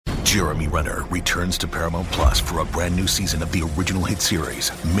Jeremy Renner returns to Paramount Plus for a brand new season of the original hit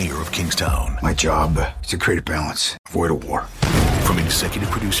series, Mayor of Kingstown. My job is to create a balance, avoid a war. From executive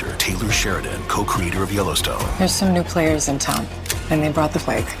producer Taylor Sheridan, co-creator of Yellowstone. There's some new players in town, and they brought the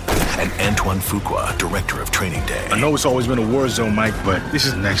plague. And Antoine Fuqua, director of Training Day. I know it's always been a war zone, Mike, but this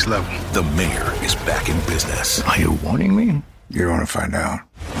is next level. The Mayor is back in business. Are you warning me? You don't want to find out.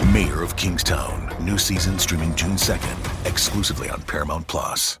 Mayor of Kingstown. New season streaming June 2nd, exclusively on Paramount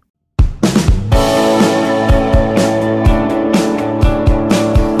Plus.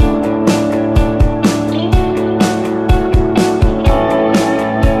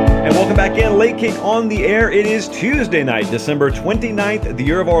 Welcome back in. Late Kick on the air. It is Tuesday night, December 29th, the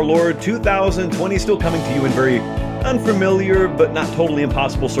year of our Lord 2020. Still coming to you in very unfamiliar but not totally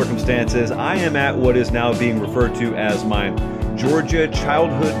impossible circumstances. I am at what is now being referred to as my Georgia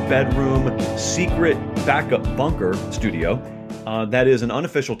childhood bedroom secret backup bunker studio. That is an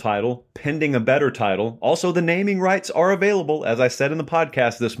unofficial title, pending a better title. Also, the naming rights are available, as I said in the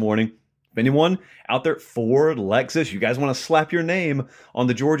podcast this morning. If anyone out there, Ford, Lexus, you guys want to slap your name on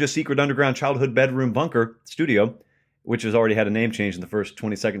the Georgia Secret Underground Childhood Bedroom Bunker Studio, which has already had a name change in the first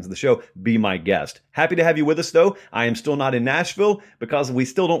 20 seconds of the show, be my guest. Happy to have you with us, though. I am still not in Nashville because we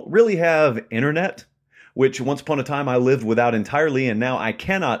still don't really have internet, which once upon a time I lived without entirely, and now I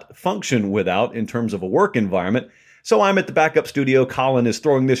cannot function without in terms of a work environment. So I'm at the backup studio. Colin is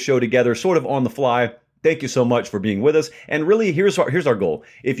throwing this show together sort of on the fly. Thank you so much for being with us. And really, here's our goal.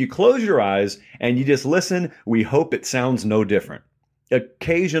 If you close your eyes and you just listen, we hope it sounds no different.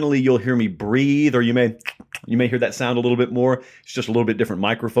 Occasionally, you'll hear me breathe, or you may hear that sound a little bit more. It's just a little bit different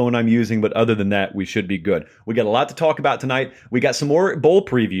microphone I'm using, but other than that, we should be good. We got a lot to talk about tonight. We got some more bowl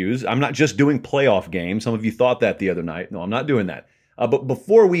previews. I'm not just doing playoff games. Some of you thought that the other night. No, I'm not doing that. But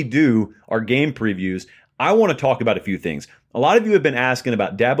before we do our game previews, I want to talk about a few things. A lot of you have been asking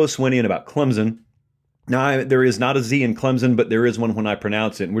about Dabo Swinney and about Clemson. Now, there is not a Z in Clemson, but there is one when I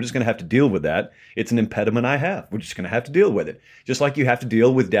pronounce it, and we're just going to have to deal with that. It's an impediment I have. We're just going to have to deal with it, just like you have to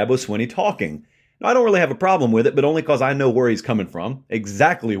deal with Dabo Swinney talking. Now, I don't really have a problem with it, but only because I know where he's coming from,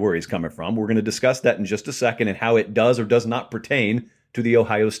 exactly where he's coming from. We're going to discuss that in just a second and how it does or does not pertain to the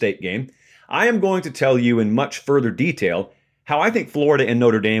Ohio State game. I am going to tell you in much further detail how I think Florida and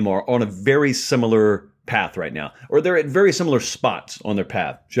Notre Dame are on a very similar path right now, or they're at very similar spots on their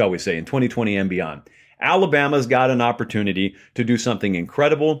path, shall we say, in 2020 and beyond. Alabama's got an opportunity to do something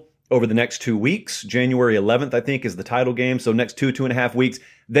incredible over the next 2 weeks. January 11th, I think, is the title game. So next 2.5 weeks,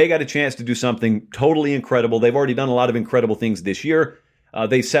 they got a chance to do something totally incredible. They've already done a lot of incredible things this year.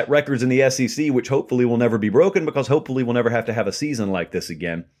 They set records in the SEC, which hopefully will never be broken because hopefully we'll never have to have a season like this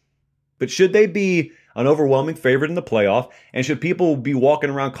again. But should they be an overwhelming favorite in the playoff, and should people be walking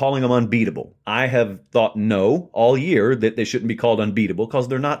around calling them unbeatable? I have thought no all year that they shouldn't be called unbeatable because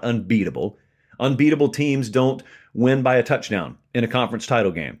they're not unbeatable. Unbeatable teams don't win by a touchdown in a conference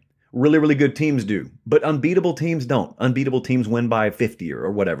title game. Really, really good teams do, but unbeatable teams don't. Unbeatable teams win by 50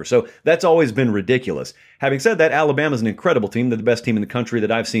 or whatever. So that's always been ridiculous. Having said that, Alabama's an incredible team. They're the best team in the country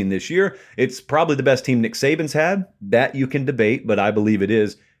that I've seen this year. It's probably the best team Nick Saban's had. That you can debate, but I believe it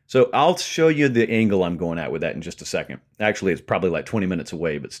is. So I'll show you the angle I'm going at with that in just a second. Actually, it's probably like 20 minutes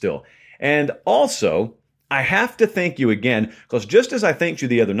away, but still. And also, I have to thank you again, because just as I thanked you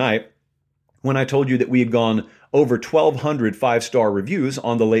the other night, when I told you that we had gone over 1,200 five-star reviews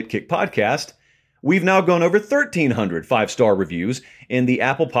on the Late Kick podcast, we've now gone over 1,300 five-star reviews in the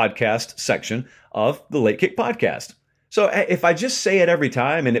Apple Podcast section of the Late Kick podcast. So if I just say it every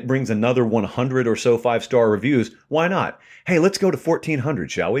time and it brings another 100 or so five-star reviews, why not? Hey, let's go to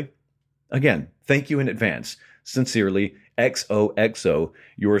 1,400, shall we? Again, thank you in advance. Sincerely, XOXO,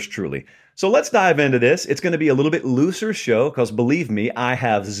 yours truly. So let's dive into this. It's going to be a little bit looser show because, believe me, I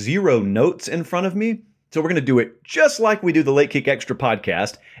have zero notes in front of me. So we're going to do it just like we do the Late Kick Extra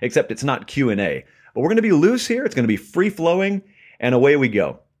podcast, except it's not Q&A. But we're going to be loose here. It's going to be free-flowing, and away we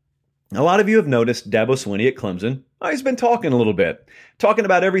go. A lot of you have noticed Dabo Swinney at Clemson. He's been talking a little bit, talking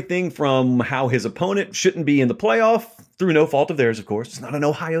about everything from how his opponent shouldn't be in the playoff, through no fault of theirs, of course. It's not an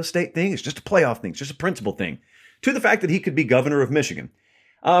Ohio State thing. It's just a playoff thing. It's just a principle thing. To the fact that he could be governor of Michigan.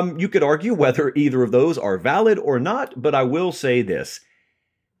 You could argue whether either of those are valid or not, but I will say this.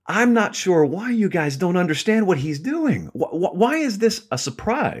 I'm not sure why you guys don't understand what he's doing. Why is this a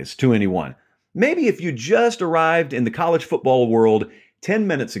surprise to anyone? Maybe if you just arrived in the college football world 10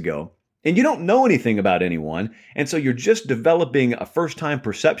 minutes ago, and you don't know anything about anyone, and so you're just developing a first-time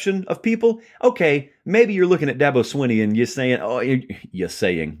perception of people, okay, maybe you're looking at Dabo Swinney and you're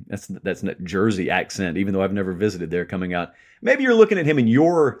saying, that's not Jersey accent, even though I've never visited there coming out. Maybe you're looking at him and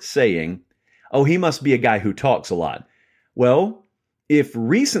you're saying, oh, he must be a guy who talks a lot. Well, If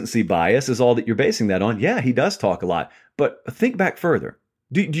recency bias is all that you're basing that on, yeah, he does talk a lot. But think back further.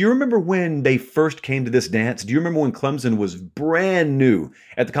 Do you remember when they first came to this dance? Do you remember when Clemson was brand new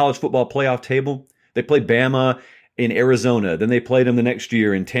at the college football playoff table? They played Bama in Arizona. Then they played them the next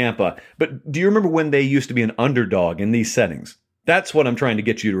year in Tampa. But do you remember when they used to be an underdog in these settings? That's what I'm trying to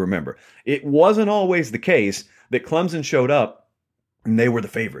get you to remember. It wasn't always the case that Clemson showed up and they were the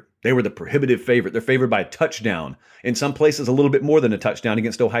favorite. They were the prohibitive favorite. They're favored by a touchdown. In some places, a little bit more than a touchdown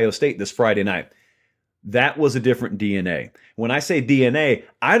against Ohio State this Friday night. That was a different DNA. When I say DNA,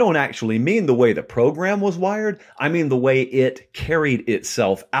 I don't actually mean the way the program was wired. I mean the way it carried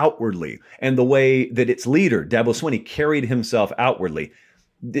itself outwardly and the way that its leader, Dabo Swinney, carried himself outwardly.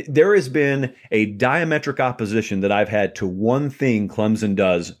 There has been a diametric opposition that I've had to one thing Clemson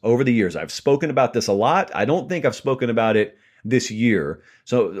does over the years. I've spoken about this a lot. I don't think I've spoken about it this year.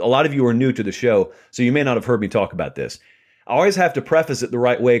 So a lot of you are new to the show, so you may not have heard me talk about this. I always have to preface it the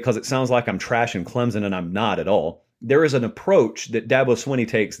right way because it sounds like I'm trashing Clemson, and I'm not at all. There is an approach that Dabo Swinney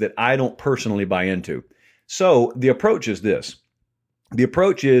takes that I don't personally buy into. So the approach is this. The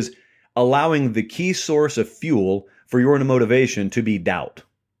approach is allowing the key source of fuel for your motivation to be doubt,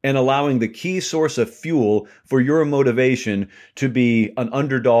 and allowing the key source of fuel for your motivation to be an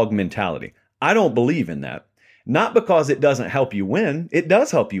underdog mentality. I don't believe in that. Not because it doesn't help you win. It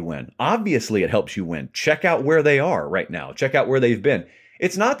does help you win. Obviously, it helps you win. Check out where they are right now. Check out where they've been.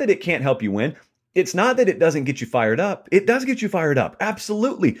 It's not that it can't help you win. It's not that it doesn't get you fired up. It does get you fired up.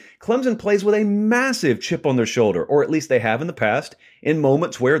 Absolutely. Clemson plays with a massive chip on their shoulder, or at least they have in the past, in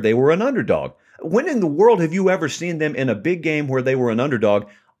moments where they were an underdog. When in the world have you ever seen them in a big game where they were an underdog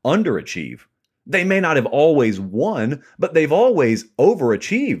underachieve? They may not have always won, but they've always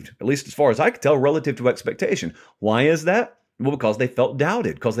overachieved, at least as far as I could tell, relative to expectation. Why is that? Well, because they felt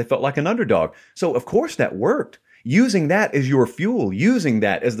doubted, because they felt like an underdog. So, of course, that worked. Using that as your fuel, using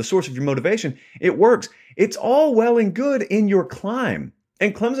that as the source of your motivation, it works. It's all well and good in your climb.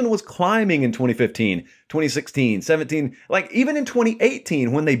 And Clemson was climbing in 2015, 2016, 17, like even in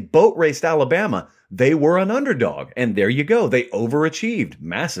 2018 when they boat raced Alabama. They were an underdog, and there you go. They overachieved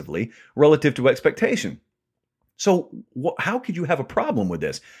massively relative to expectation. So how could you have a problem with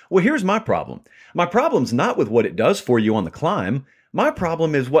this? Well, here's my problem. My problem's not with what it does for you on the climb. My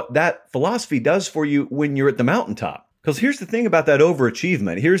problem is what that philosophy does for you when you're at the mountaintop. Because here's the thing about that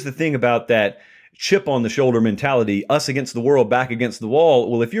overachievement. Here's the thing about that chip on the shoulder mentality, us against the world, back against the wall.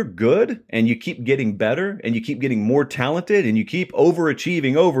 Well, if you're good and you keep getting better and you keep getting more talented and you keep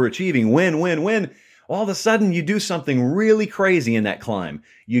overachieving, win, all of a sudden you do something really crazy in that climb.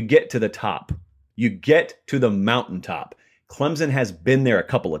 You get to the top. You get to the mountaintop. Clemson has been there a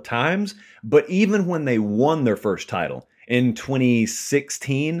couple of times, but even when they won their first title in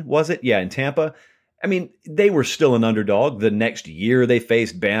 2016, was it? Yeah, in Tampa. I mean, they were still an underdog. The next year they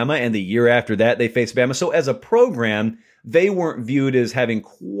faced Bama, and the year after that they faced Bama. So as a program, they weren't viewed as having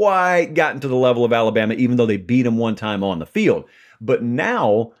quite gotten to the level of Alabama, even though they beat them one time on the field. But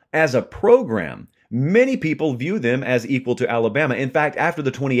now, as a program, many people view them as equal to Alabama. In fact, after the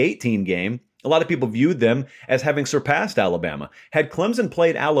 2018 game, a lot of people viewed them as having surpassed Alabama. Had Clemson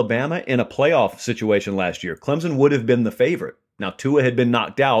played Alabama in a playoff situation last year, Clemson would have been the favorite. Now, Tua had been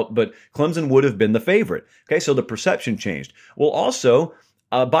knocked out, but Clemson would have been the favorite. Okay, so the perception changed. Well, also,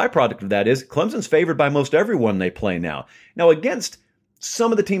 a byproduct of that is Clemson's favored by most everyone they play now. Now, against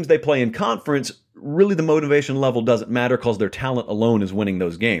some of the teams they play in conference, really the motivation level doesn't matter because their talent alone is winning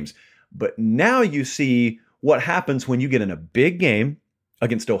those games. But now you see what happens when you get in a big game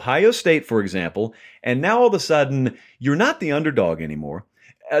against Ohio State, for example, and now all of a sudden you're not the underdog anymore.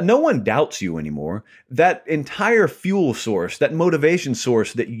 No one doubts you anymore. That entire fuel source, that motivation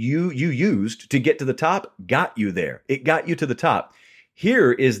source that you used to get to the top got you there. It got you to the top.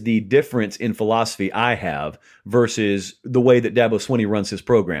 Here is the difference in philosophy I have versus the way that Dabo Swinney runs his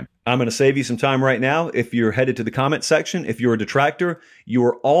program. I'm going to save you some time right now. If you're headed to the comment section, if you're a detractor, you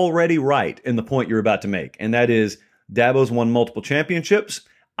are already right in the point you're about to make. And that is Dabo's won multiple championships.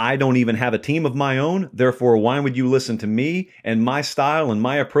 I don't even have a team of my own. Therefore, why would you listen to me and my style and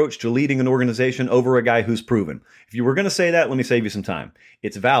my approach to leading an organization over a guy who's proven? If you were going to say that, let me save you some time.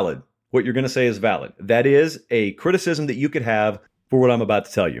 It's valid. What you're going to say is valid. That is a criticism that you could have for what I'm about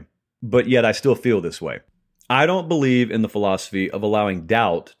to tell you. But yet I still feel this way. I don't believe in the philosophy of allowing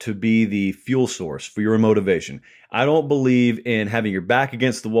doubt to be the fuel source for your motivation. I don't believe in having your back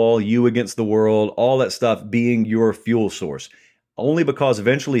against the wall, you against the world, all that stuff being your fuel source. Only because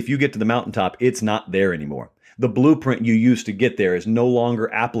eventually if you get to the mountaintop, it's not there anymore. The blueprint you used to get there is no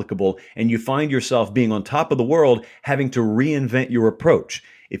longer applicable, and you find yourself being on top of the world, having to reinvent your approach.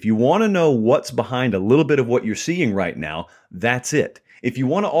 If you want to know what's behind a little bit of what you're seeing right now, that's it. if you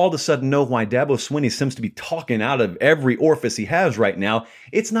want to all of a sudden know why Dabo Swinney seems to be talking out of every orifice he has right now,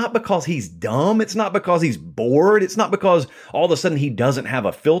 it's not because he's dumb. It's not because he's bored. It's not because all of a sudden he doesn't have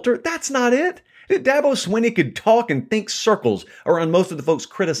a filter. That's not it. Dabo Swinney could talk and think circles around most of the folks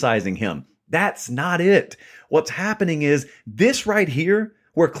criticizing him. That's not it. What's happening is this right here,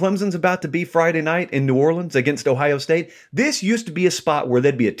 where Clemson's about to be Friday night in New Orleans against Ohio State, this used to be a spot where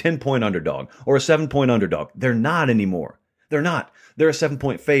they'd be a 10-point underdog or a 7-point underdog. They're not anymore. They're not. They're a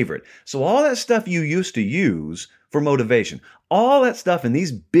 7-point favorite. So all that stuff you used to use for motivation, all that stuff in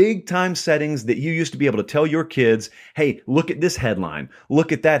these big time settings that you used to be able to tell your kids, hey, look at this headline,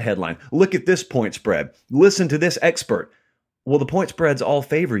 look at that headline, look at this point spread, listen to this expert. Well, the point spreads all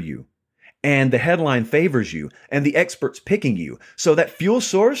favor you. And the headline favors you, and the expert's picking you. So that fuel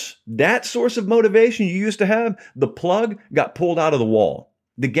source, that source of motivation you used to have, the plug got pulled out of the wall.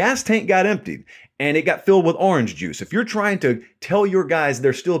 The gas tank got emptied, and it got filled with orange juice. If you're trying to tell your guys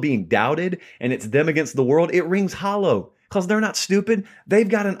they're still being doubted, and it's them against the world, it rings hollow. Because they're not stupid. They've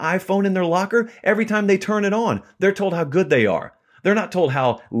got an iPhone in their locker. Every time they turn it on, they're told how good they are. They're not told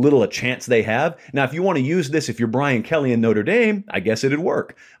how little a chance they have. Now, if you want to use this, if you're Brian Kelly in Notre Dame, I guess it'd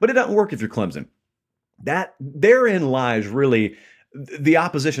work. But it doesn't work if you're Clemson. Therein lies really the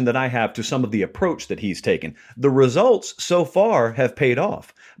opposition that I have to some of the approach that he's taken. The results so far have paid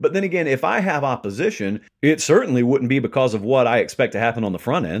off. But then again, if I have opposition, it certainly wouldn't be because of what I expect to happen on the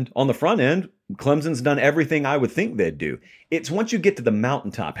front end. On the front end, Clemson's done everything I would think they'd do. It's once you get to the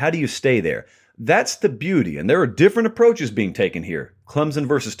mountaintop, how do you stay there? That's the beauty, and there are different approaches being taken here, Clemson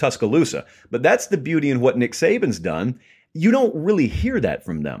versus Tuscaloosa, but that's the beauty in what Nick Saban's done. You don't really hear that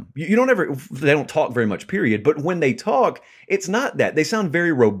from them. They don't talk very much, period, but when they talk, it's not that. They sound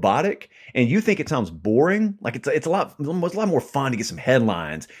very robotic, and you think it sounds boring. Like it's a lot more fun to get some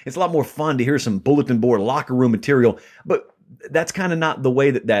headlines. It's a lot more fun to hear some bulletin board locker room material, but that's kind of not the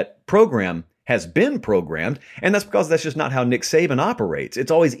way that program has been programmed, and that's because that's just not how Nick Saban operates.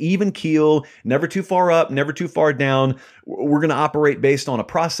 It's always even keel, never too far up, never too far down. We're going to operate based on a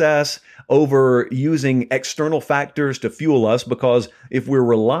process over using external factors to fuel us, because if we're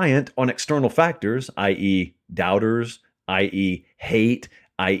reliant on external factors, i.e. doubters, i.e. hate,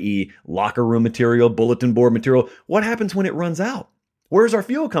 i.e. locker room material, bulletin board material, what happens when it runs out? Where's our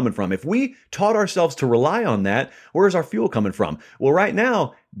fuel coming from? If we taught ourselves to rely on that, where's our fuel coming from? Well, right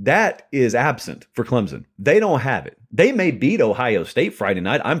now, that is absent for Clemson. They don't have it. They may beat Ohio State Friday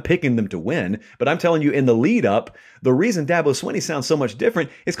night. I'm picking them to win, but I'm telling you in the lead up, the reason Dabo Swinney sounds so much different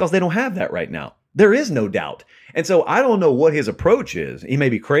is because they don't have that right now. There is no doubt. And so I don't know what his approach is. He may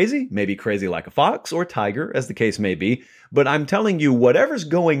be crazy like a fox or tiger, as the case may be. But I'm telling you, whatever's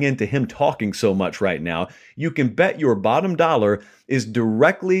going into him talking so much right now, you can bet your bottom dollar is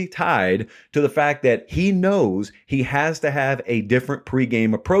directly tied to the fact that he knows he has to have a different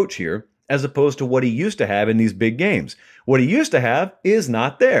pregame approach here, as opposed to what he used to have in these big games. What he used to have is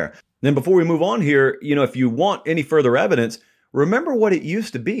not there. Then before we move on here, if you want any further evidence, remember what it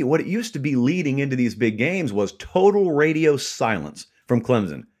used to be. What it used to be leading into these big games was total radio silence from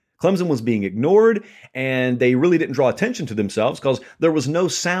Clemson. Clemson was being ignored, and they really didn't draw attention to themselves because there was no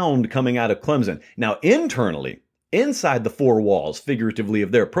sound coming out of Clemson. Now, internally, inside the four walls, figuratively,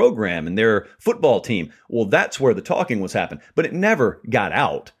 of their program and their football team, well, that's where the talking was happening. But it never got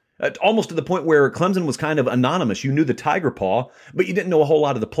out. Almost to the point where Clemson was kind of anonymous. You knew the Tiger Paw, but you didn't know a whole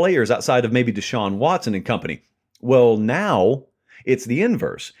lot of the players outside of maybe Deshaun Watson and company. Well, now it's the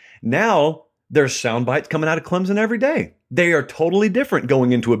inverse. Now there's sound bites coming out of Clemson every day. They are totally different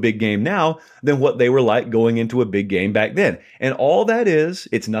going into a big game now than what they were like going into a big game back then. And all that is,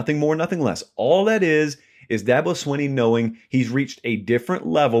 it's nothing more, nothing less. All that is Dabo Swinney knowing he's reached a different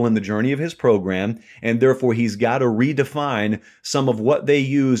level in the journey of his program, and therefore he's got to redefine some of what they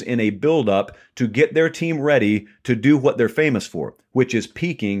use in a build-up to get their team ready to do what they're famous for, which is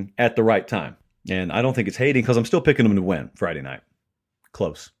peaking at the right time. And I don't think it's hating, because I'm still picking them to win Friday night.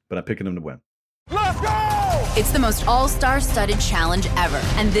 Close, but I'm picking them to win. Let's go! It's the most all-star studded challenge ever.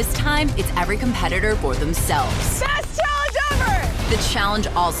 And this time, it's every competitor for themselves. Best challenge ever! The Challenge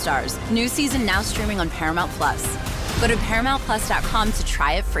All-Stars. New season now streaming on Paramount+. Go to ParamountPlus.com to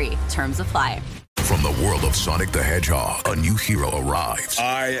try it free. Terms apply. From the world of Sonic the Hedgehog, a new hero arrives.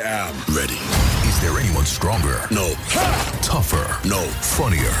 I am ready. Is there anyone stronger? No. Ha! Tougher? No.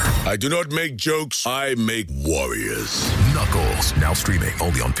 Funnier? I do not make jokes. I make warriors. Knuckles, now streaming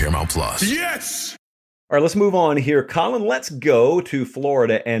only on Paramount+. Yes! All right, let's move on here. Colin, let's go to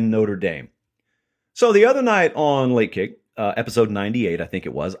Florida and Notre Dame. So the other night on Late Kick, episode 98, I think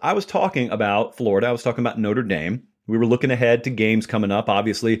it was, I was talking about Florida. I was talking about Notre Dame. We were looking ahead to games coming up.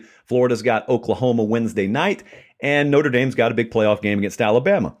 Obviously, Florida's got Oklahoma Wednesday night, and Notre Dame's got a big playoff game against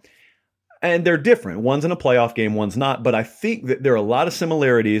Alabama. And they're different. One's in a playoff game, one's not. But I think that there are a lot of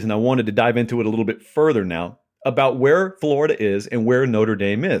similarities, and I wanted to dive into it a little bit further now about where Florida is and where Notre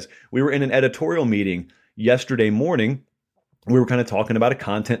Dame is. We were in an editorial meeting yesterday morning. We were kind of talking about a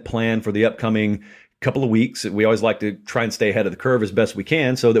content plan for the upcoming couple of weeks. We always like to try and stay ahead of the curve as best we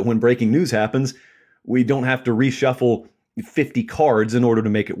can so that when breaking news happens, we don't have to reshuffle 50 cards in order to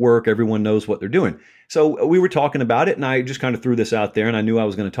make it work. Everyone knows what they're doing. So we were talking about it, and I just kind of threw this out there, and I knew I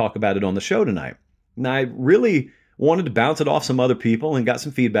was going to talk about it on the show tonight. And I really wanted to bounce it off some other people and got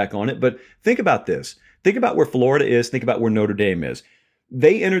some feedback on it. But think about this. Think about where Florida is. Think about where Notre Dame is.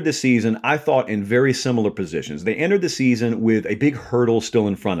 They entered the season, I thought, in very similar positions. They entered the season with a big hurdle still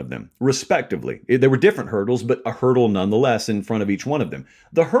in front of them, respectively. There were different hurdles, but a hurdle nonetheless in front of each one of them.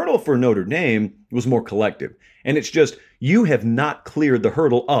 The hurdle for Notre Dame was more collective. And it's just, you have not cleared the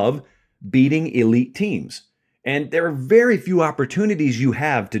hurdle of beating elite teams. And there are very few opportunities you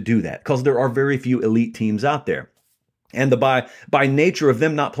have to do that because there are very few elite teams out there. And by nature of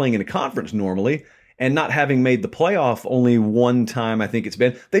them not playing in a conference normally, and not having made the playoff only one time, I think it's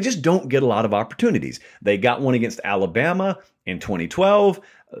been, they just don't get a lot of opportunities. They got one against Alabama in 2012.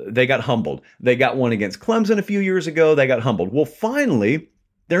 They got humbled. They got one against Clemson a few years ago. They got humbled. Well, finally,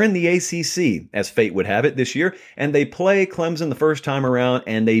 they're in the ACC, as fate would have it this year, and they play Clemson the first time around,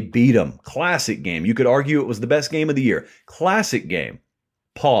 and they beat them. Classic game. You could argue it was the best game of the year. Classic game.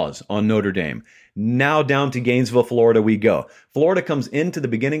 Pause on Notre Dame. Now down to Gainesville, Florida we go. Florida comes into the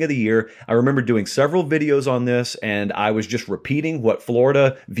beginning of the year. I remember doing several videos on this, and I was just repeating what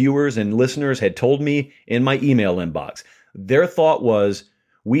Florida viewers and listeners had told me in my email inbox. Their thought was,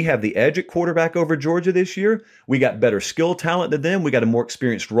 we have the edge at quarterback over Georgia this year. We got better skill talent than them. We got a more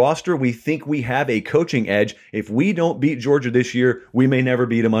experienced roster. We think we have a coaching edge. If we don't beat Georgia this year, we may never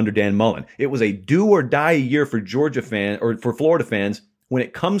beat them under Dan Mullen. It was a do or die year for Georgia fans or for Florida fans when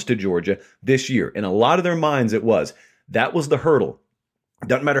it comes to Georgia this year. In a lot of their minds, it was. That was the hurdle.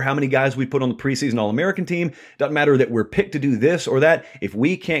 Doesn't matter how many guys we put on the preseason All-American team. Doesn't matter that we're picked to do this or that. If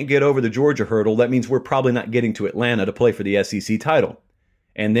we can't get over the Georgia hurdle, that means we're probably not getting to Atlanta to play for the SEC title.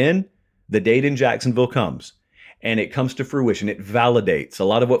 And then the date in Jacksonville comes, and it comes to fruition. It validates. A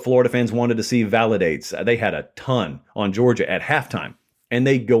lot of what Florida fans wanted to see validates. They had a ton on Georgia at halftime, and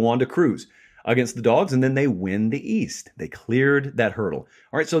they go on to cruise against the Dogs, and then they win the East. They cleared that hurdle.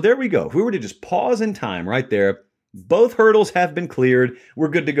 All right, so there we go. If we were to just pause in time right there, both hurdles have been cleared. We're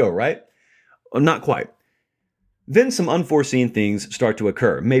good to go, right? Not quite. Then some unforeseen things start to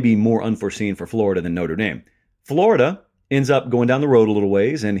occur, maybe more unforeseen for Florida than Notre Dame. Florida ends up going down the road a little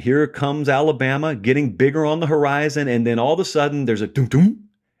ways, and here comes Alabama getting bigger on the horizon, and then all of a sudden there's a doom-doom,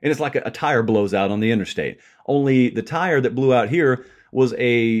 and it's like a tire blows out on the interstate. Only the tire that blew out here was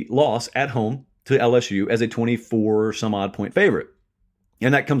a loss at home to LSU as a 24-some-odd point favorite.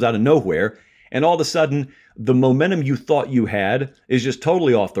 And that comes out of nowhere. And all of a sudden, the momentum you thought you had is just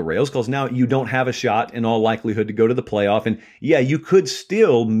totally off the rails because now you don't have a shot in all likelihood to go to the playoff. And yeah, you could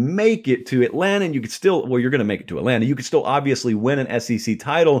still make it to Atlanta, and you could still, well, you're going to make it to Atlanta. You could still obviously win an SEC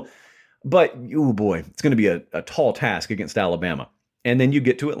title, but, oh boy, it's going to be a tall task against Alabama. And then you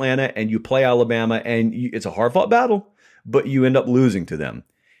get to Atlanta and you play Alabama, and it's a hard-fought battle, but you end up losing to them.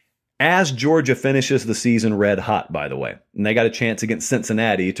 As Georgia finishes the season red hot, by the way, and they got a chance against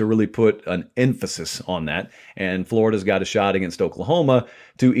Cincinnati to really put an emphasis on that, and Florida's got a shot against Oklahoma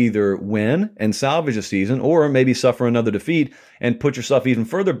to either win and salvage a season or maybe suffer another defeat and put yourself even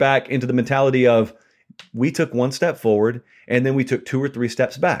further back into the mentality of, we took one step forward and then we took 2 or 3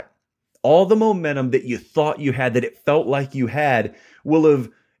 steps back. All the momentum that you thought you had, that it felt like you had, will have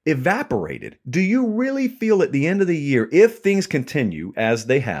evaporated. Do you really feel at the end of the year, if things continue as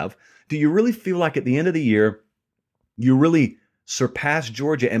they have, do you really feel like at the end of the year, you really surpassed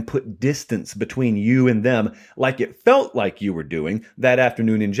Georgia and put distance between you and them like it felt like you were doing that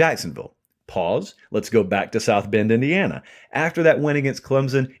afternoon in Jacksonville? Pause. Let's go back to South Bend, Indiana. After that win against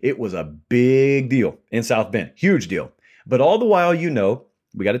Clemson, it was a big deal in South Bend. Huge deal. But all the while, you know,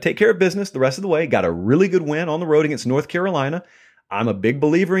 we got to take care of business the rest of the way. Got a really good win on the road against North Carolina. I'm a big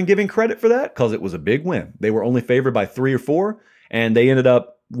believer in giving credit for that because it was a big win. They were only favored by 3 or 4, and they ended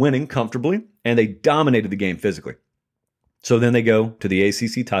up winning comfortably, and they dominated the game physically. So then they go to the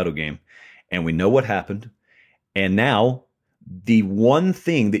ACC title game, and we know what happened. And now the one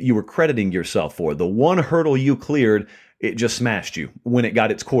thing that you were crediting yourself for, the one hurdle you cleared, it just smashed you when it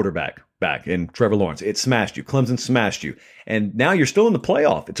got its quarterback back in Trevor Lawrence. It smashed you. Clemson smashed you. And now you're still in the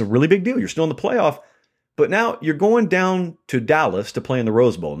playoff. It's a really big deal. You're still in the playoff. But now you're going down to Dallas to play in the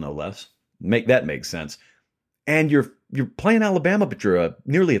Rose Bowl, no less. Make that make sense. and you're playing Alabama, but you're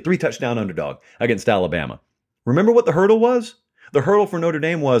nearly a 3-touchdown underdog against Alabama. Remember what the hurdle was? The hurdle for Notre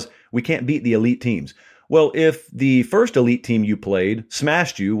Dame was, we can't beat the elite teams. Well, if the first elite team you played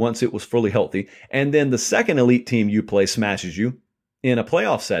smashed you once it was fully healthy, and then the second elite team you play smashes you in a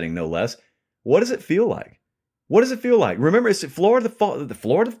playoff setting, no less, what does it feel like? What does it feel like? Remember, is it Florida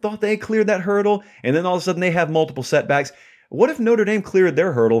thought they cleared that hurdle, and then all of a sudden they have multiple setbacks? What if Notre Dame cleared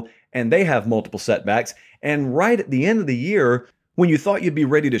their hurdle and they have multiple setbacks, and right at the end of the year, when you thought you'd be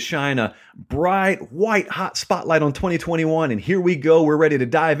ready to shine a bright, white, hot spotlight on 2021, and here we go, we're ready to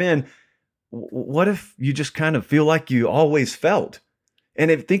dive in, what if you just kind of feel like you always felt?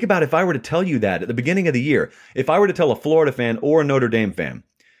 And think about if I were to tell you that at the beginning of the year, if I were to tell a Florida fan or a Notre Dame fan,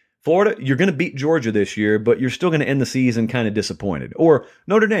 Florida, you're going to beat Georgia this year, but you're still going to end the season kind of disappointed. Or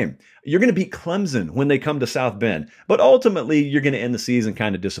Notre Dame, you're going to beat Clemson when they come to South Bend, but ultimately you're going to end the season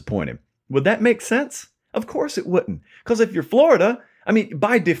kind of disappointed. Would that make sense? Of course it wouldn't. Because if you're Florida, I mean,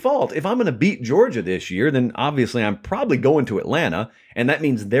 by default, if I'm going to beat Georgia this year, then obviously I'm probably going to Atlanta, and that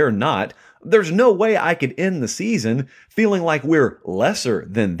means they're not. There's no way I could end the season feeling like we're lesser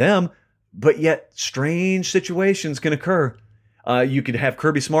than them, but yet strange situations can occur. You could have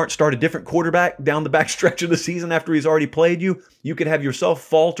Kirby Smart start a different quarterback down the back stretch of the season after he's already played you. You could have yourself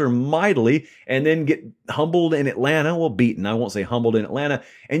falter mightily and then get humbled in Atlanta. Well, beaten. I won't say humbled in Atlanta.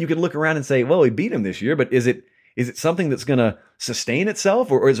 And you could look around and say, well, we beat him this year, but is it something that's going to sustain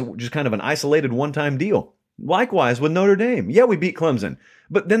itself, or is it just kind of an isolated one-time deal? Likewise with Notre Dame. Yeah, we beat Clemson,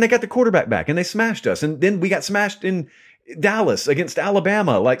 but then they got the quarterback back and they smashed us. And then we got smashed in Dallas against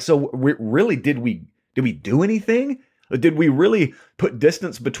Alabama. So did we do anything? Did we really put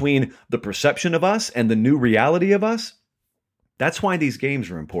distance between the perception of us and the new reality of us? That's why these games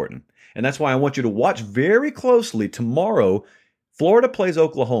are important. And that's why I want you to watch very closely tomorrow. Florida plays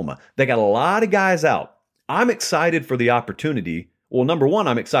Oklahoma. They got a lot of guys out. I'm excited for the opportunity. Well, number one,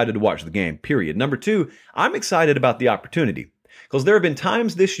 I'm excited to watch the game, period. Number two, I'm excited about the opportunity. Because there have been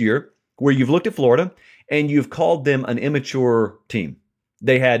times this year where you've looked at Florida and you've called them an immature team.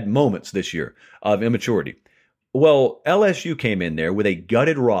 They had moments this year of immaturity. Well, LSU came in there with a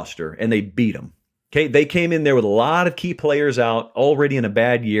gutted roster, and they beat them. Okay, they came in there with a lot of key players out, already in a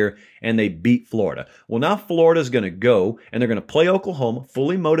bad year, and they beat Florida. Well, now Florida's going to go, and they're going to play Oklahoma,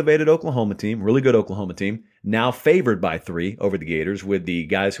 fully motivated Oklahoma team, really good Oklahoma team, now favored by 3 over the Gators with the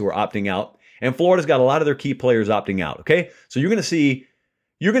guys who are opting out. And Florida's got a lot of their key players opting out, okay? So you're going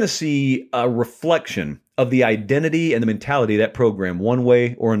to see a reflection of the identity and the mentality of that program one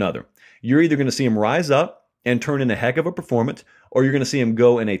way or another. You're either going to see them rise up and turn in a heck of a performance, or you're going to see them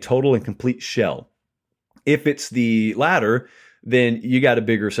go in a total and complete shell. If it's the latter, then you got a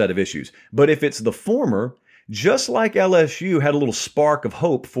bigger set of issues. But if it's the former, just like LSU had a little spark of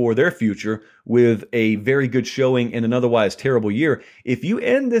hope for their future with a very good showing in an otherwise terrible year, if you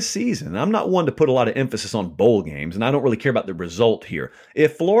end this season, I'm not one to put a lot of emphasis on bowl games, and I don't really care about the result here.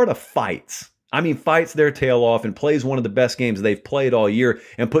 If Florida fights their tail off and plays one of the best games they've played all year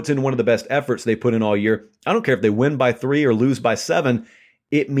and puts in one of the best efforts they put in all year, I don't care if they win by 3 or lose by 7,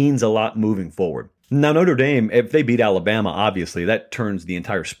 it means a lot moving forward. Now, Notre Dame, if they beat Alabama, obviously, that turns the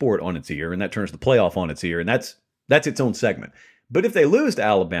entire sport on its ear, and that turns the playoff on its ear, and that's its own segment. But if they lose to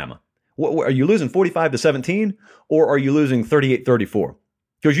Alabama, are you losing 45-17, or are you losing 38-34?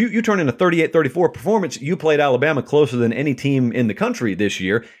 Because you turn in a 38-34 performance, you played Alabama closer than any team in the country this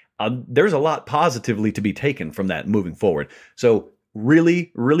year. There's a lot positively to be taken from that moving forward. So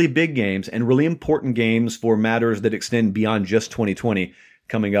really, really big games and really important games for matters that extend beyond just 2020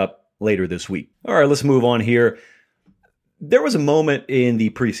 coming up later this week. All right, let's move on here. There was a moment in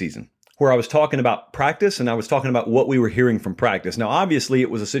the preseason where I was talking about practice and I was talking about what we were hearing from practice. Now, obviously, it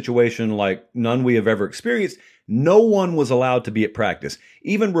was a situation like none we have ever experienced. No one was allowed to be at practice.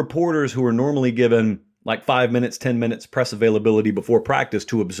 Even reporters who are normally given like 5 minutes, 10 minutes press availability before practice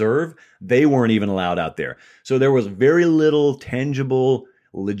to observe, they weren't even allowed out there. So there was very little tangible,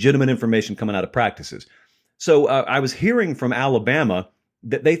 legitimate information coming out of practices. So I was hearing from Alabama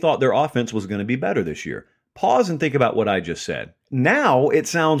that they thought their offense was going to be better this year. Pause and think about what I just said. Now it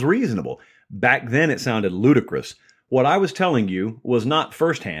sounds reasonable. Back then it sounded ludicrous. What I was telling you was not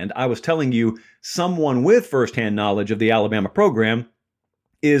firsthand. I was telling you someone with firsthand knowledge of the Alabama program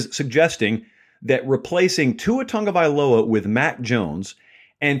is suggesting that replacing Tua Tagovailoa with Mac Jones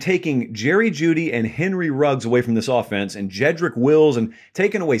and taking Jerry Jeudy and Henry Ruggs away from this offense and Jedrick Wills and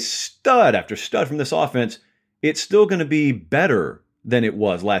taking away stud after stud from this offense, it's still going to be better than it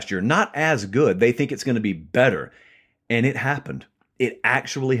was last year. Not as good. They think it's going to be better. And it happened. It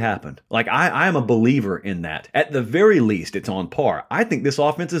actually happened. Like, I am a believer in that. At the very least, it's on par. I think this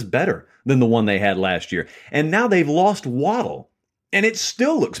offense is better than the one they had last year. And now they've lost Waddle, and it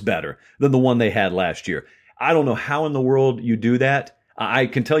still looks better than the one they had last year. I don't know how in the world you do that. I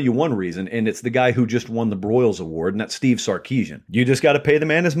can tell you one reason, and it's the guy who just won the Broyles Award, and that's Steve Sarkisian. You just got to pay the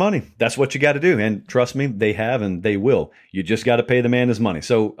man his money. That's what you got to do. And trust me, they have, and they will. You just got to pay the man his money.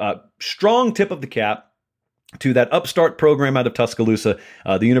 So, strong tip of the cap to that upstart program out of Tuscaloosa,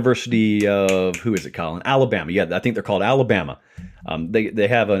 the University of, who is it, Colin? Alabama. Yeah, I think they're called Alabama. They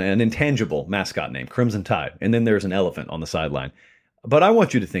have an intangible mascot name, Crimson Tide, and then there's an elephant on the sideline. But I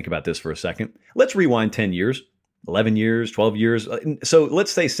want you to think about this for a second. Let's rewind 10 years, 11 years, 12 years. So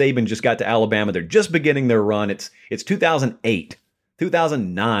let's say Saban just got to Alabama. They're just beginning their run. It's 2008,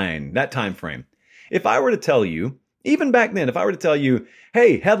 2009, that time frame. If I were to tell you, even back then, if I were to tell you,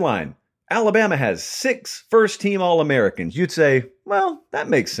 hey, headline, Alabama has 6 first-team All-Americans, you'd say, well, that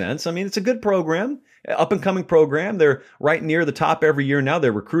makes sense. I mean, it's a good program, up-and-coming program. They're right near the top every year now.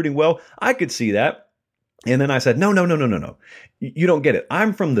 They're recruiting well. I could see that. And then I said, no. You don't get it.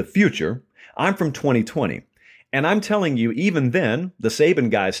 I'm from the future. I'm from 2020. And I'm telling you, even then, the Saban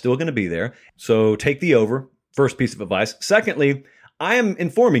guy is still going to be there. So take the over, first piece of advice. Secondly, I am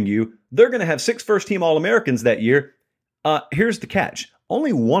informing you, they're going to have 6 first-team All-Americans that year. Here's the catch.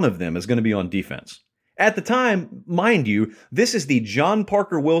 Only one of them is going to be on defense. At the time, mind you, this is the John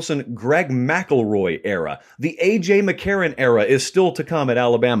Parker Wilson, Greg McElroy era. The A.J. McCarron era is still to come at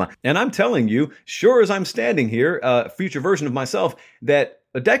Alabama. And I'm telling you, sure as I'm standing here, future version of myself, that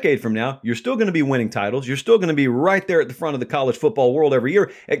a decade from now, you're still going to be winning titles. You're still going to be right there at the front of the college football world every year,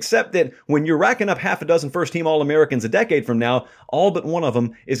 except that when you're racking up half a dozen first-team All-Americans a decade from now, all but one of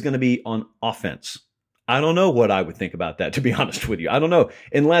them is going to be on offense. I don't know what I would think about that, to be honest with you. I don't know.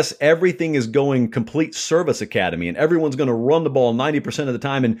 Unless everything is going complete service academy and everyone's going to run the ball 90% of the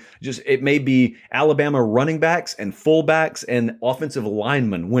time, and just it may be Alabama running backs and fullbacks and offensive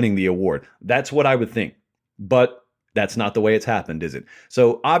linemen winning the award. That's what I would think. But that's not the way it's happened, is it?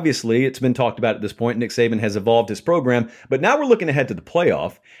 So obviously, it's been talked about at this point. Nick Saban has evolved his program, but now we're looking ahead to the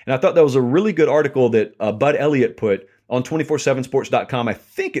playoff. And I thought that was a really good article that Bud Elliott put on 247sports.com. I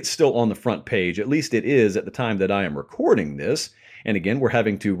think it's still on the front page. At least it is at the time that I am recording this. And again, we're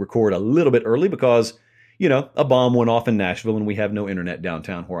having to record a little bit early because, you know, a bomb went off in Nashville and we have no internet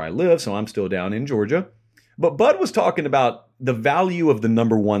downtown where I live, so I'm still down in Georgia. But Bud was talking about the value of the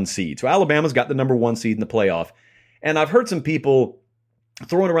number 1 seed. So Alabama's got the number 1 seed in the playoff. And I've heard some people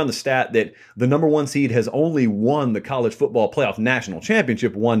throwing around the stat that the number 1 seed has only won the college football playoff national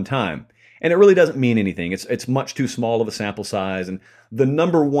championship one time. And it really doesn't mean anything. It's much too small of a sample size. And the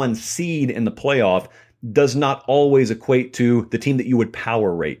number 1 seed in the playoff does not always equate to the team that you would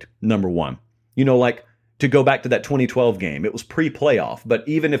power rate number 1. You know, like to go back to that 2012 game, it was pre-playoff. But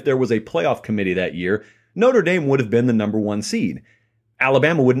even if there was a playoff committee that year, Notre Dame would have been the number 1 seed.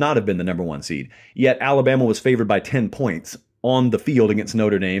 Alabama would not have been the number 1 seed. Yet Alabama was favored by 10 points on the field against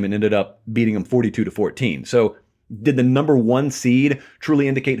Notre Dame and ended up beating them 42-14. So did the number 1 seed truly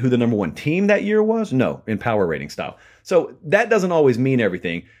indicate who the number 1 team that year was? No, in power rating style. So that doesn't always mean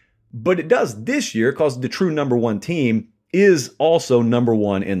everything, but it does this year because the true number 1 team is also number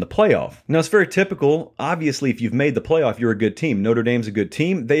 1 in the playoff. Now, it's very typical. Obviously, if you've made the playoff, you're a good team. Notre Dame's a good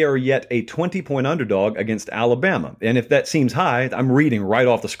team. They are yet a 20-point underdog against Alabama. And if that seems high, I'm reading right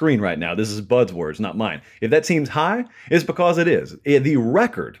off the screen right now. This is Bud's words, not mine. If that seems high, it's because it is. The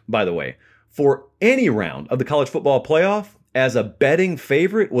record, by the way, for any round of the college football playoff as a betting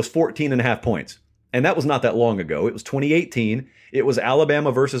favorite was 14.5 points. And that was not that long ago. It was 2018. It was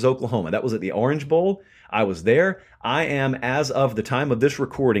Alabama versus Oklahoma. That was at the Orange Bowl. I was there. I am, as of the time of this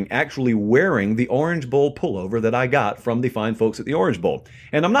recording, actually wearing the Orange Bowl pullover that I got from the fine folks at the Orange Bowl.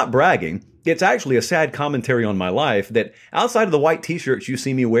 And I'm not bragging. It's actually a sad commentary on my life that outside of the white t-shirts you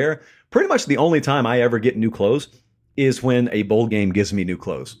see me wear, pretty much the only time I ever get new clothes is when a bowl game gives me new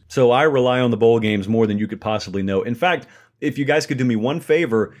clothes. So I rely on the bowl games more than you could possibly know. In fact, if you guys could do me one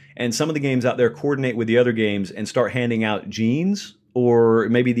favor and some of the games out there coordinate with the other games and start handing out jeans or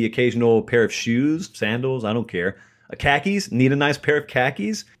maybe the occasional pair of shoes, sandals, I don't care. Khakis, need a nice pair of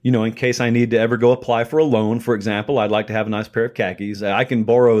khakis. You know, in case I need to ever go apply for a loan, for example, I'd like to have a nice pair of khakis. I can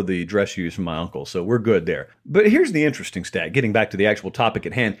borrow the dress shoes from my uncle, so we're good there. But here's the interesting stat. Getting back to the actual topic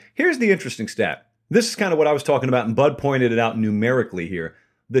at hand, here's the interesting stat. This is kind of what I was talking about, and Bud pointed it out numerically here.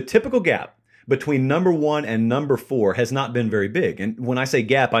 The typical gap between number 1 and number 4 has not been very big. And when I say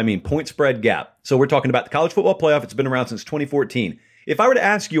gap, I mean point spread gap. So we're talking about the college football playoff. It's been around since 2014. If I were to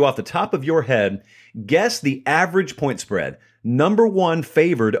ask you off the top of your head, guess the average point spread. Number 1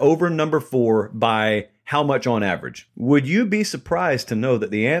 favored over number 4 by how much on average? Would you be surprised to know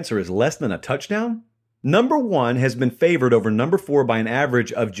that the answer is less than a touchdown? Number 1 has been favored over number 4 by an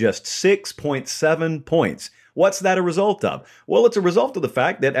average of just 6.7 points. What's that a result of? Well, it's a result of the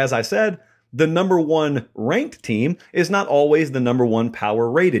fact that, as I said, the number 1 ranked team is not always the number 1 power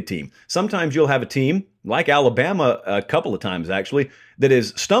rated team. Sometimes you'll have a team, like Alabama a couple of times actually, that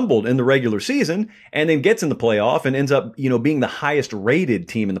has stumbled in the regular season and then gets in the playoff and ends up, being the highest rated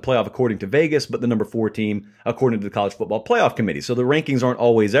team in the playoff according to Vegas, but the number 4 team according to the College Football Playoff Committee. So the rankings aren't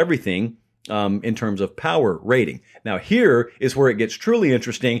always everything in terms of power rating. Now here is where it gets truly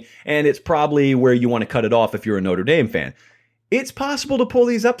interesting, and it's probably where you want to cut it off if you're a Notre Dame fan. It's possible to pull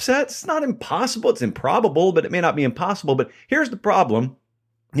these upsets. It's not impossible. It's improbable, but it may not be impossible. But here's the problem.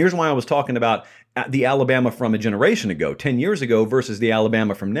 Here's why I was talking about the Alabama from a generation ago, 10 years ago, versus the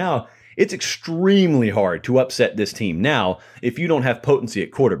Alabama from now. It's extremely hard to upset this team now if you don't have potency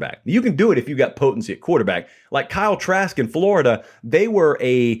at quarterback. You can do it if you got potency at quarterback. Like Kyle Trask in Florida, they were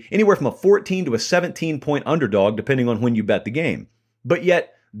anywhere from a 14 to a 17-point underdog, depending on when you bet the game. But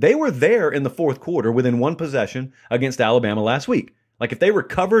yet, they were there in the fourth quarter within one possession against Alabama last week. Like if they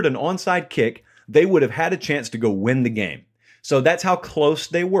recovered an onside kick, they would have had a chance to go win the game. So that's how close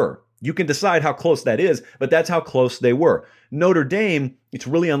they were. You can decide how close that is, but that's how close they were. Notre Dame, it's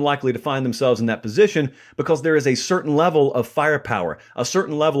really unlikely to find themselves in that position because there is a certain level of firepower, a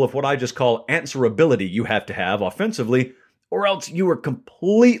certain level of what I just call answerability you have to have offensively, or else you are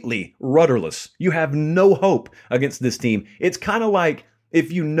completely rudderless. You have no hope against this team. It's kind of like if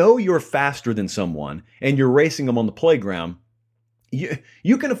you know you're faster than someone and you're racing them on the playground,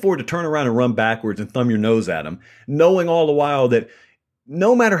 you can afford to turn around and run backwards and thumb your nose at them, knowing all the while that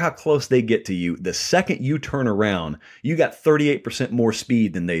no matter how close they get to you, the second you turn around, you got 38% more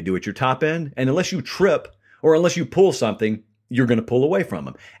speed than they do at your top end. And unless you trip or unless you pull something, you're going to pull away from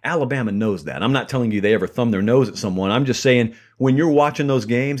them. Alabama knows that. I'm not telling you they ever thumb their nose at someone. I'm just saying when you're watching those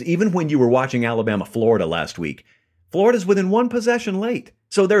games, even when you were watching Alabama-Florida last week, Florida's within one possession late.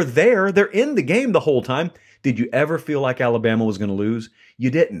 So they're there. They're in the game the whole time. Did you ever feel like Alabama was going to lose? You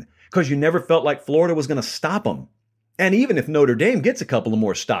didn't, because you never felt like Florida was going to stop them. And even if Notre Dame gets a couple of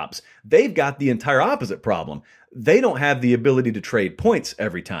more stops, they've got the entire opposite problem. They don't have the ability to trade points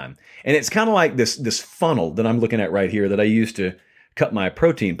every time. And it's kind of like this funnel that I'm looking at right here that I used to cut my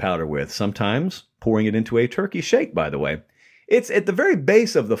protein powder with, sometimes pouring it into a turkey shake, by the way. It's at the very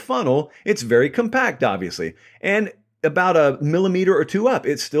base of the funnel. It's very compact, obviously. And about a millimeter or two up,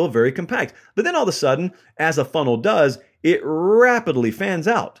 it's still very compact. But then all of a sudden, as a funnel does, it rapidly fans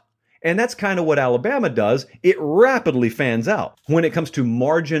out. And that's kind of what Alabama does. It rapidly fans out when it comes to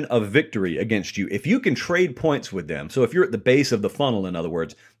margin of victory against you. If you can trade points with them, so if you're at the base of the funnel, in other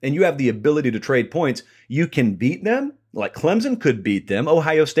words, and you have the ability to trade points, you can beat them. Like Clemson could beat them.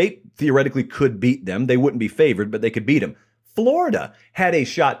 Ohio State theoretically could beat them. They wouldn't be favored, but they could beat them. Florida had a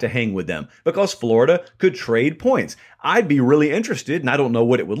shot to hang with them because Florida could trade points. I'd be really interested, and I don't know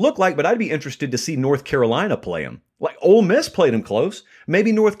what it would look like, but I'd be interested to see North Carolina play them. Like Ole Miss played them close.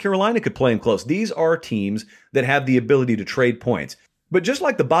 Maybe North Carolina could play them close. These are teams that have the ability to trade points. But just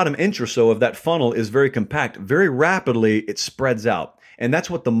like the bottom inch or so of that funnel is very compact, very rapidly it spreads out. And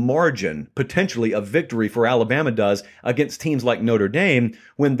that's what the margin, potentially, of victory for Alabama does against teams like Notre Dame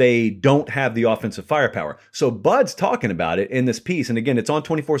when they don't have the offensive firepower. So Bud's talking about it in this piece. And again, it's on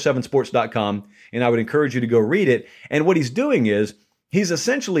 247sports.com, and I would encourage you to go read it. And what he's doing is he's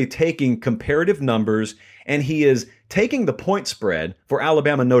essentially taking comparative numbers, and he is taking the point spread for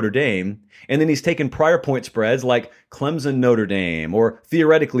Alabama-Notre Dame, and then he's taken prior point spreads like Clemson-Notre Dame, or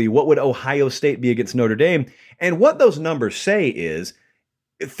theoretically, what would Ohio State be against Notre Dame? And what those numbers say is,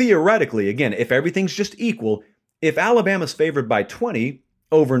 theoretically, again, if everything's just equal, if Alabama's favored by 20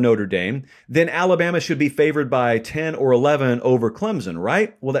 over Notre Dame, then Alabama should be favored by 10 or 11 over Clemson,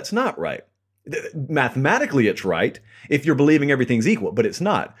 right? Well, that's not right. Mathematically, it's right if you're believing everything's equal, but it's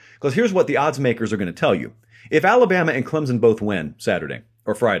not. Because here's what the odds makers are going to tell you. If Alabama and Clemson both win Saturday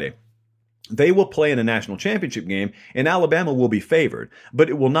or Friday, they will play in a national championship game, and Alabama will be favored, but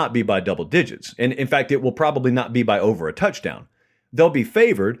it will not be by double digits. And in fact, it will probably not be by over a touchdown. They'll be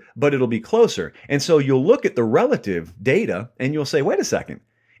favored, but it'll be closer. And so you'll look at the relative data and you'll say, wait a second.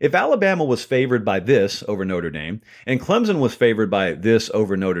 If Alabama was favored by this over Notre Dame and Clemson was favored by this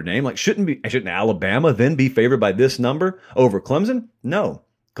over Notre Dame, like shouldn't Alabama then be favored by this number over Clemson? No,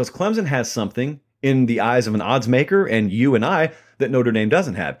 because Clemson has something in the eyes of an odds maker and you and I that Notre Dame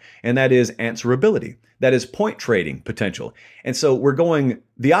doesn't have. And that is answerability. That is point trading potential. And so we're going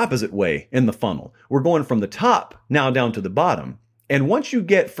the opposite way in the funnel. We're going from the top now down to the bottom. And once you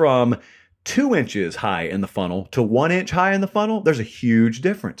get from 2 inches high in the funnel to 1 inch high in the funnel, there's a huge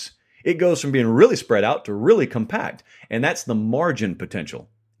difference. It goes from being really spread out to really compact, and that's the margin potential.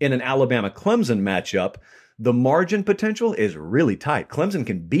 In an Alabama-Clemson matchup, the margin potential is really tight. Clemson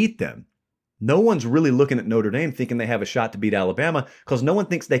can beat them. No one's really looking at Notre Dame thinking they have a shot to beat Alabama because no one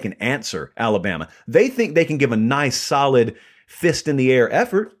thinks they can answer Alabama. They think they can give a nice, solid, fist-in-the-air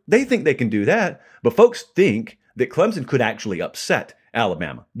effort. They think they can do that, but folks think that Clemson could actually upset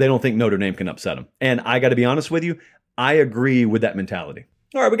Alabama. They don't think Notre Dame can upset them. And I got to be honest with you, I agree with that mentality.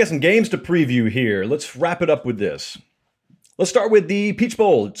 All right, we got some games to preview here. Let's wrap it up with this. Let's start with the Peach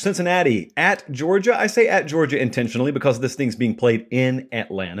Bowl, Cincinnati at Georgia. I say at Georgia intentionally because this thing's being played in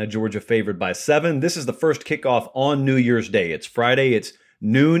Atlanta. Georgia favored by 7. This is the first kickoff on New Year's Day. It's Friday. It's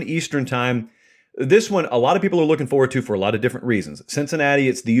noon Eastern time. This one, a lot of people are looking forward to for a lot of different reasons. Cincinnati,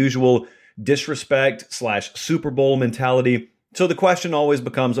 it's the usual disrespect/Super Bowl mentality. So the question always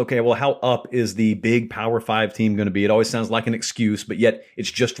becomes, okay, well, how up is the big Power 5 team going to be? It always sounds like an excuse, but yet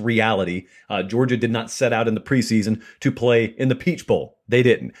it's just reality. Georgia did not set out in the preseason to play in the Peach Bowl. They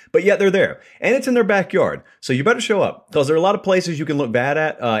didn't. But yet they're there. And it's in their backyard. So you better show up because there are a lot of places you can look bad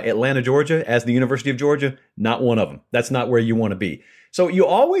at. Atlanta, Georgia, as the University of Georgia, not one of them. That's not where you want to be. So you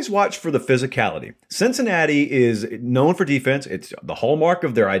always watch for the physicality. Cincinnati is known for defense. It's the hallmark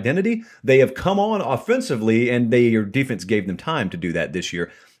of their identity. They have come on offensively, and their defense gave them time to do that this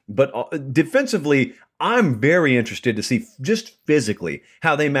year. But defensively, I'm very interested to see just physically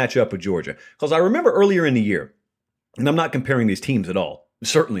how they match up with Georgia. Because I remember earlier in the year, and I'm not comparing these teams at all.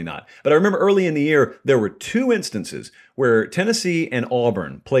 Certainly not. But I remember early in the year, there were 2 instances where Tennessee and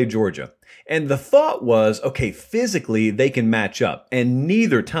Auburn played Georgia. And the thought was, okay, physically they can match up. And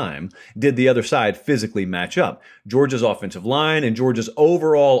neither time did the other side physically match up. Georgia's offensive line and Georgia's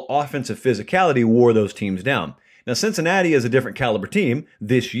overall offensive physicality wore those teams down. Now, Cincinnati is a different caliber team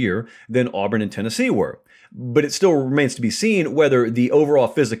this year than Auburn and Tennessee were. But it still remains to be seen whether the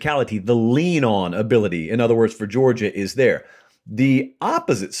overall physicality, the lean-on ability, in other words, for Georgia, is there. The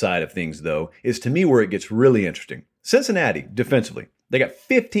opposite side of things, though, is to me where it gets really interesting. Cincinnati, defensively, they got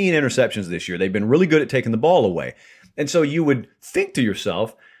 15 interceptions this year. They've been really good at taking the ball away. And so you would think to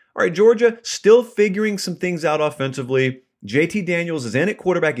yourself, all right, Georgia still figuring some things out offensively. JT Daniels is in at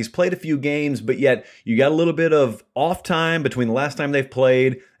quarterback. He's played a few games, but yet you got a little bit of off time between the last time they've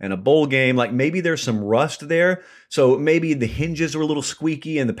played and a bowl game. Like maybe there's some rust there. So maybe the hinges are a little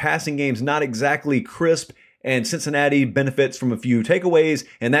squeaky and the passing game's not exactly crisp. And Cincinnati benefits from a few takeaways,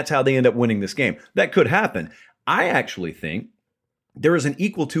 and that's how they end up winning this game. That could happen. I actually think there is an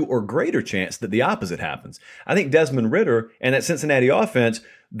equal to or greater chance that the opposite happens. I think Desmond Ridder and that Cincinnati offense,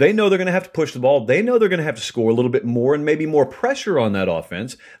 they know they're going to have to push the ball. They know they're going to have to score a little bit more and maybe more pressure on that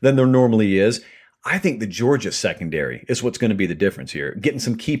offense than there normally is. I think the Georgia secondary is what's going to be the difference here. Getting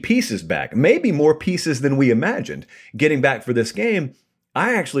some key pieces back, maybe more pieces than we imagined, getting back for this game.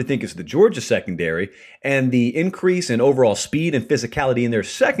 I actually think it's the Georgia secondary and the increase in overall speed and physicality in their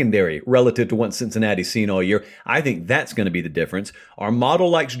secondary relative to what Cincinnati's seen all year. I think that's going to be the difference. Our model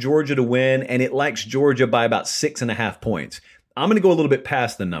likes Georgia to win, and it likes Georgia by about 6.5 points. I'm going to go a little bit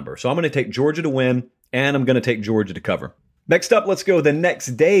past the number. So I'm going to take Georgia to win, and I'm going to take Georgia to cover. Next up, let's go the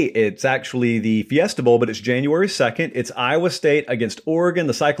next day. It's actually the Fiesta Bowl, but it's January 2nd. It's Iowa State against Oregon.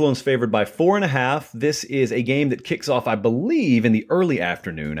 The Cyclones favored by 4.5. This is a game that kicks off, I believe, in the early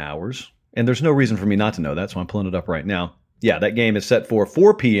afternoon hours. And there's no reason for me not to know that, so I'm pulling it up right now. Yeah, that game is set for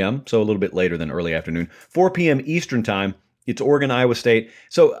 4 p.m., so a little bit later than early afternoon. 4 p.m. Eastern time. It's Oregon, Iowa State.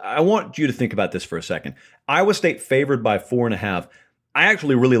 So I want you to think about this for a second. Iowa State favored by 4.5. I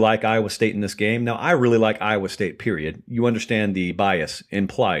actually really like Iowa State in this game. Now, I really like Iowa State, period. You understand the bias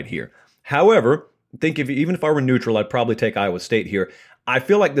implied here. However, even if I were neutral, I'd probably take Iowa State here. I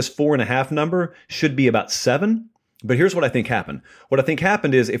feel like this 4.5 number should be about 7, but here's what I think happened. What I think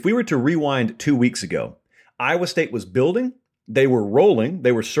happened is if we were to rewind 2 weeks ago, Iowa State was building, they were rolling,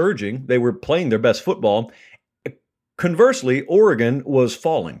 they were surging, they were playing their best football. Conversely, Oregon was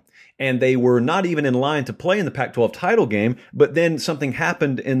falling. And they were not even in line to play in the Pac-12 title game, but then something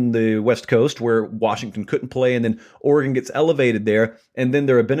happened in the West Coast where Washington couldn't play, and then Oregon gets elevated there, and then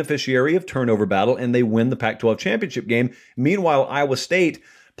they're a beneficiary of turnover battle, and they win the Pac-12 championship game. Meanwhile, Iowa State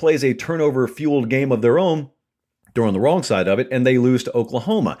plays a turnover-fueled game of their own. They're on the wrong side of it, and they lose to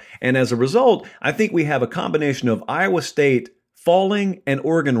Oklahoma. And as a result, I think we have a combination of Iowa State falling and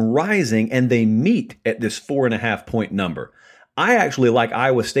Oregon rising, and they meet at this 4.5 point number. I actually like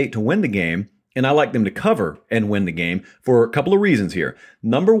Iowa State to win the game. And I like them to cover and win the game for a couple of reasons here.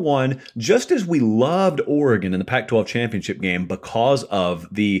 Number one, just as we loved Oregon in the Pac-12 championship game because of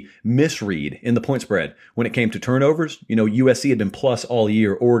the misread in the point spread when it came to turnovers, USC had been plus all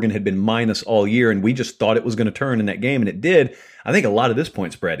year, Oregon had been minus all year, and we just thought it was going to turn in that game, and it did. I think a lot of this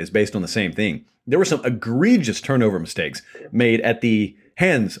point spread is based on the same thing. There were some egregious turnover mistakes made at the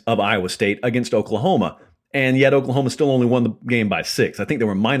hands of Iowa State against Oklahoma. And yet Oklahoma still only won the game by 6. I think there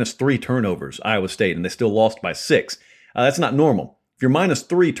were -3 turnovers, Iowa State, and they still lost by 6. That's not normal. If you're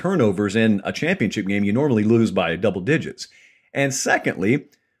 -3 turnovers in a championship game, you normally lose by double digits. And secondly,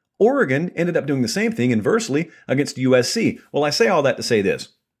 Oregon ended up doing the same thing inversely against USC. Well, I say all that to say this.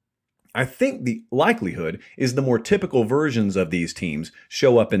 I think the likelihood is the more typical versions of these teams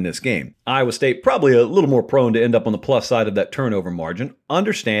show up in this game. Iowa State probably a little more prone to end up on the plus side of that turnover margin,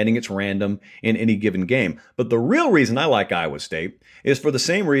 understanding it's random in any given game. But the real reason I like Iowa State is for the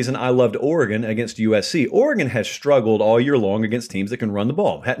same reason I loved Oregon against USC. Oregon has struggled all year long against teams that can run the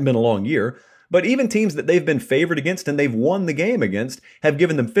ball. Hadn't been a long year. But even teams that they've been favored against and they've won the game against have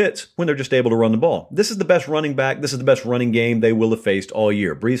given them fits when they're just able to run the ball. This is the best running back. This is the best running game they will have faced all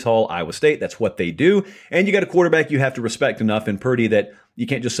year. Breece Hall, Iowa State, that's what they do. And you got a quarterback you have to respect enough in Purdy that you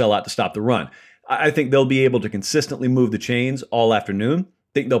can't just sell out to stop the run. I think they'll be able to consistently move the chains all afternoon.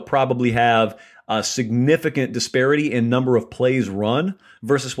 I think they'll probably have a significant disparity in number of plays run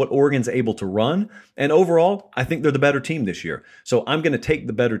versus what Oregon's able to run. And overall, I think they're the better team this year. So I'm going to take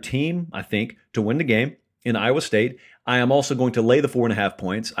the better team, I think, to win the game in Iowa State. I am also going to lay the 4.5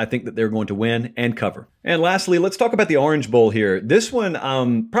 points. I think that they're going to win and cover. And lastly, let's talk about the Orange Bowl here. This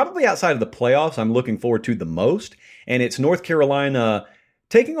one, probably outside of the playoffs, I'm looking forward to the most. And it's North Carolina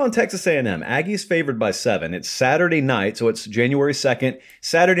taking on Texas A&M. Aggies favored by 7. It's Saturday night, so it's January 2nd.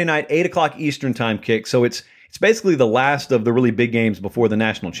 Saturday night, 8 o'clock Eastern time kick. So it's basically the last of the really big games before the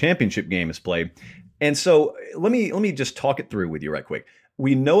national championship game is played. And so let me just talk it through with you right quick.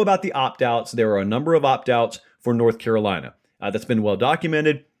 We know about the opt-outs. There are a number of opt-outs for North Carolina. That's been well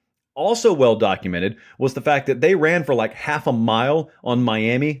documented. Also well documented was the fact that they ran for like half a mile on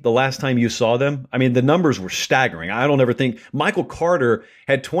Miami the last time you saw them. I mean, the numbers were staggering. I don't ever think Michael Carter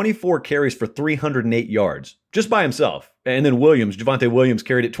had 24 carries for 308 yards just by himself. And then Javonte Williams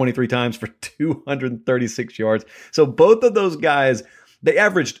carried it 23 times for 236 yards. So both of those guys, they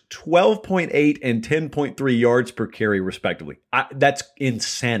averaged 12.8 and 10.3 yards per carry, respectively. That's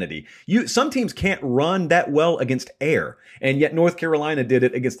insanity. Some teams can't run that well against air, and yet North Carolina did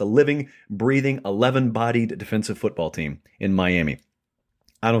it against a living, breathing, 11-bodied defensive football team in Miami.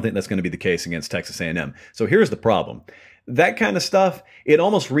 I don't think that's going to be the case against Texas A&M. So here's the problem. That kind of stuff, it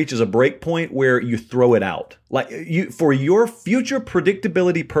almost reaches a break point where you throw it out. For your future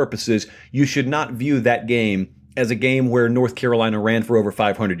predictability purposes, you should not view that game as a game where North Carolina ran for over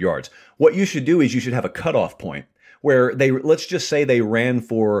 500 yards. What you should do is you should have a cutoff point where let's just say they ran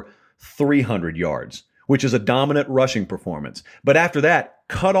for 300 yards, which is a dominant rushing performance. But after that,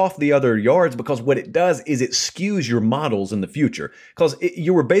 cut off the other yards, because what it does is it skews your models in the future, because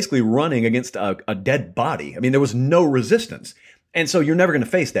you were basically running against a dead body. I mean, there was no resistance. And so you're never going to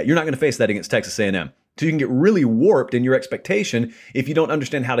face that. You're not going to face that against Texas A&M. So you can get really warped in your expectation if you don't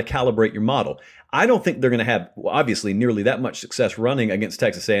understand how to calibrate your model. I don't think they're going to have, obviously, nearly that much success running against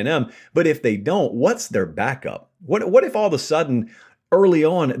Texas A&M. But if they don't, what's their backup? What if all of a sudden, early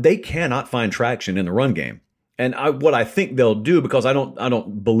on, they cannot find traction in the run game? And what I think they'll do, because I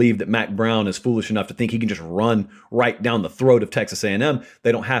don't believe that Mac Brown is foolish enough to think he can just run right down the throat of Texas A&M.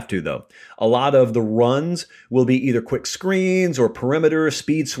 They don't have to, though. A lot of the runs will be either quick screens or perimeter,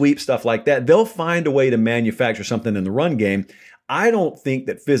 speed sweep, stuff like that. They'll find a way to manufacture something in the run game. I don't think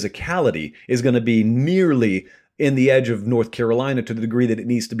that physicality is going to be nearly in the edge of North Carolina to the degree that it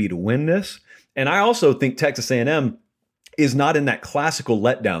needs to be to win this. And I also think Texas A&M is not in that classical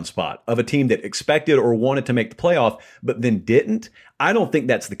letdown spot of a team that expected or wanted to make the playoff, but then didn't. I don't think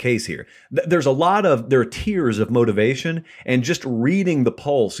that's the case here. There are tiers of motivation, and just reading the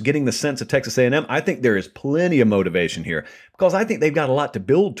pulse, getting the sense of Texas A&M, I think there is plenty of motivation here, because I think they've got a lot to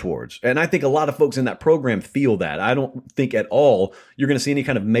build towards. And I think a lot of folks in that program feel that. I don't think at all you're going to see any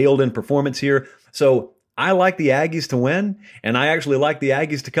kind of mailed-in performance here. So I like the Aggies to win, and I actually like the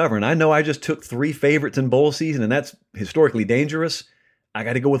Aggies to cover. And I know I just took 3 favorites in bowl season, and that's historically dangerous. I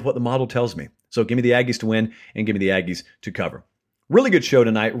got to go with what the model tells me. So give me the Aggies to win, and give me the Aggies to cover. Really good show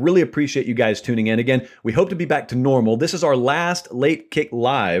tonight. Really appreciate you guys tuning in. Again, we hope to be back to normal. This is our last Late Kick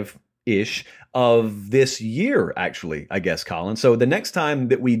Live-ish of this year, actually, I guess, Colin. So the next time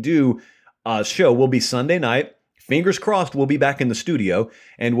that we do a show will be Sunday night. Fingers crossed we'll be back in the studio,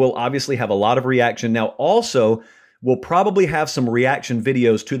 and we'll obviously have a lot of reaction. Now, also, we'll probably have some reaction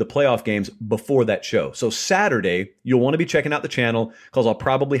videos to the playoff games before that show. So Saturday, you'll want to be checking out the channel because I'll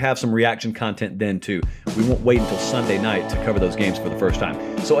probably have some reaction content then too. We won't wait until Sunday night to cover those games for the first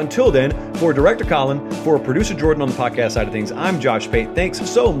time. So until then, for Director Colin, for Producer Jordan on the podcast side of things, I'm Josh Pate. Thanks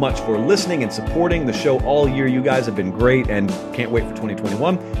so much for listening and supporting the show all year. You guys have been great and can't wait for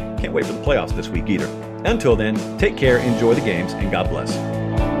 2021. Can't wait for the playoffs this week either. Until then, take care, enjoy the games, and God bless.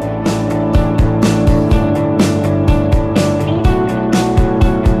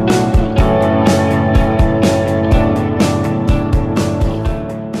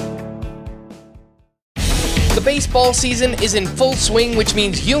 The baseball season is in full swing, which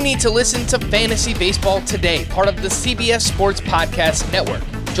means you need to listen to Fantasy Baseball Today, part of the CBS Sports Podcast Network.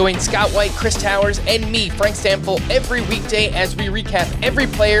 Join Scott White, Chris Towers, and me, Frank Stample, every weekday as we recap every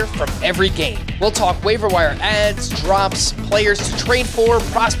player from every game. We'll talk waiver wire ads, drops, players to trade for,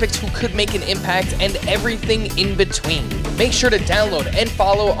 prospects who could make an impact, and everything in between. Make sure to download and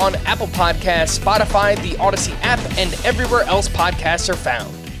follow on Apple Podcasts, Spotify, the Odyssey app, and everywhere else podcasts are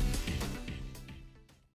found.